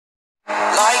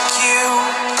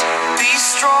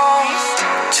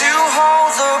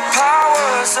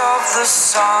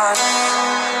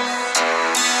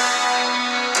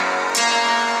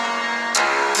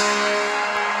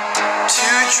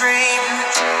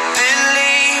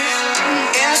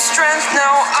strength,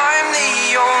 now I'm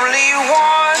the only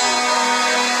one.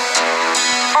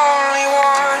 Only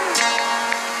one.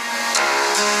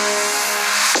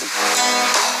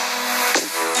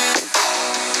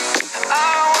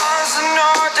 I was an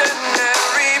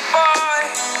ordinary boy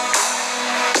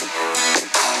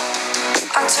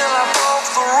until I broke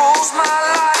the rules, my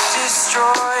life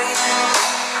destroyed.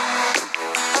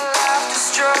 Life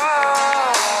destroyed.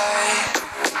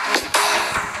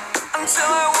 Until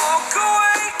I walk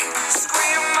awake,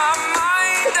 scream my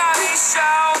mind, I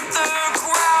shout, the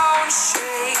ground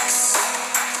shakes.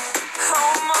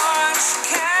 How much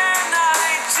can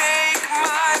I take?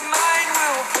 My mind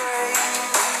will break.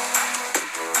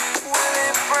 Will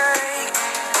it break?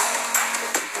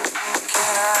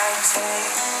 Can I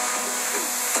take?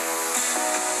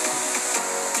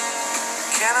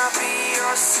 Can I be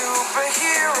your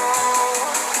superhero?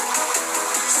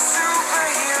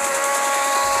 Superhero.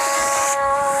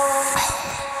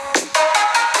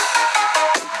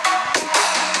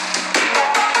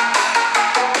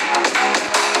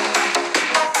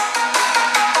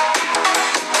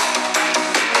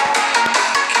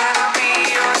 Can I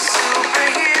be your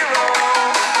superhero?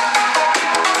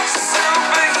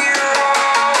 Superhero.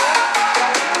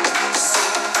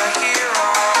 Superhero.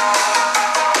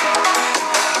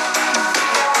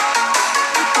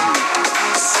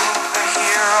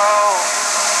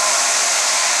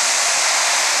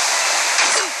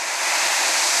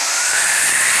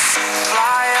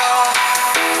 Fly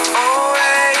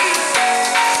away.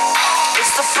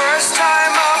 It's the first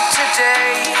time of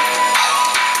today.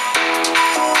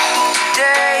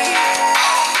 Today.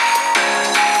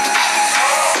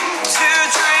 To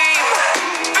dream,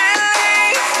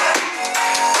 believe.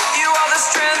 You are the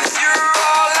strength, you're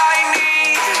all I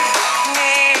need.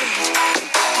 Need.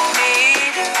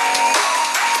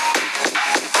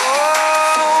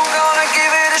 Oh, gonna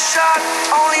give it a shot.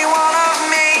 Only one of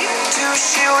me to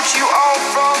shield you all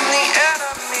from the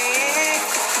enemy.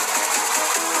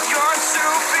 You're a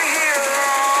superhero.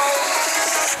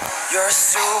 You're a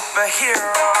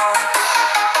superhero.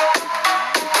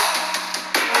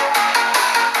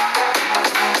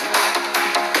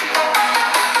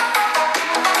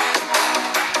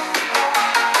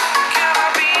 Can I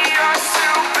be your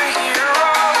superhero?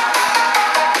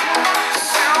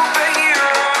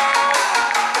 Superhero.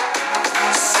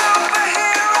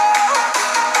 Superhero.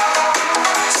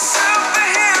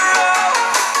 Superhero.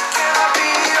 Can I be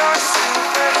your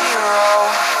superhero?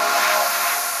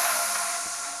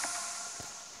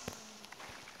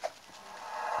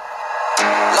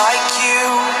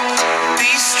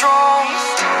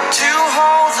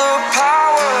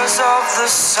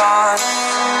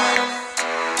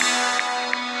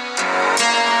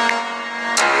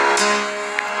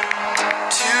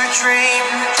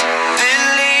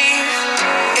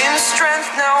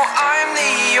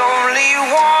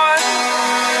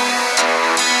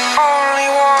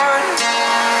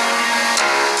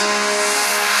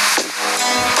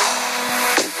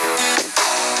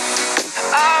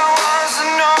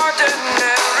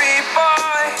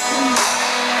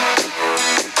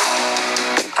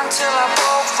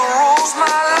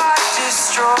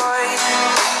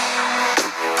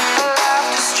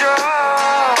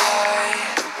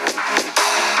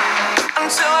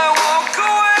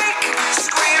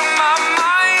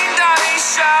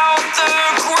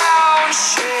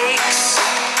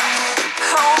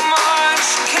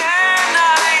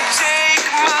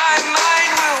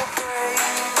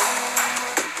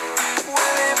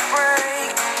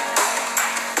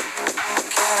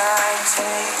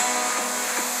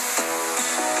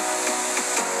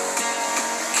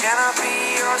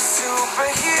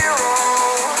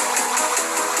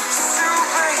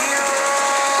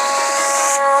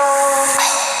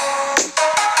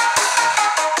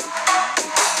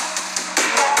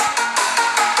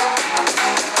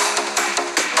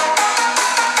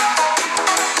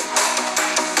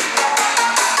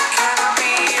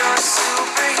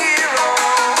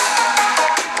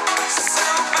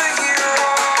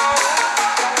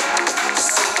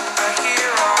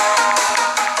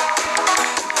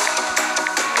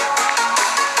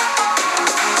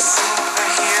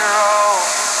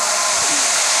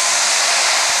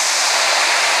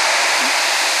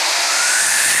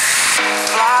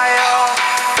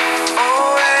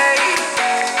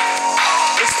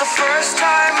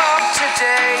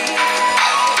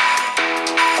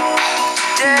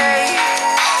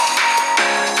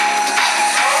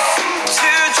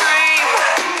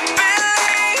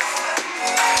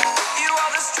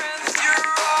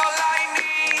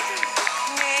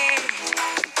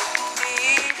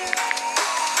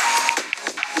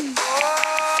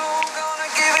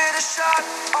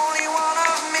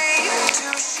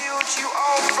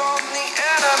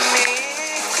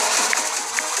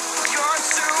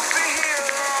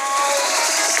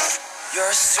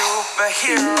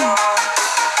 superhero.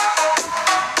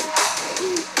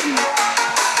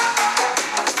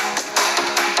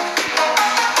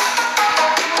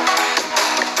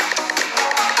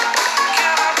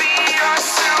 Can I be your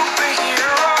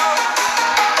superhero?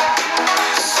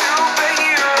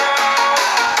 Superhero.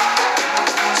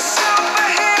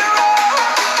 Superhero.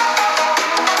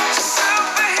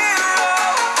 Superhero.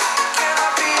 Can I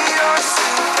be your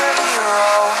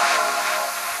superhero?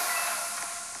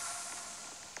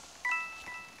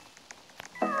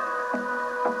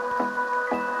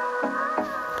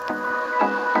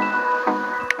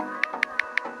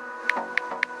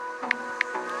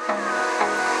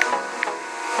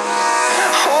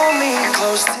 Hold me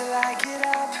close till I get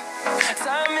up.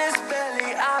 Time is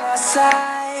barely on our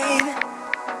side.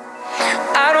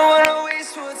 I don't wanna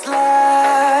waste what's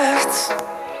left.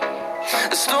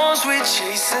 The storms we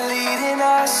chase are leading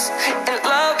us, and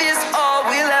love is all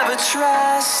we'll ever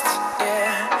trust.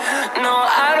 Yeah, no,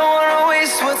 I don't wanna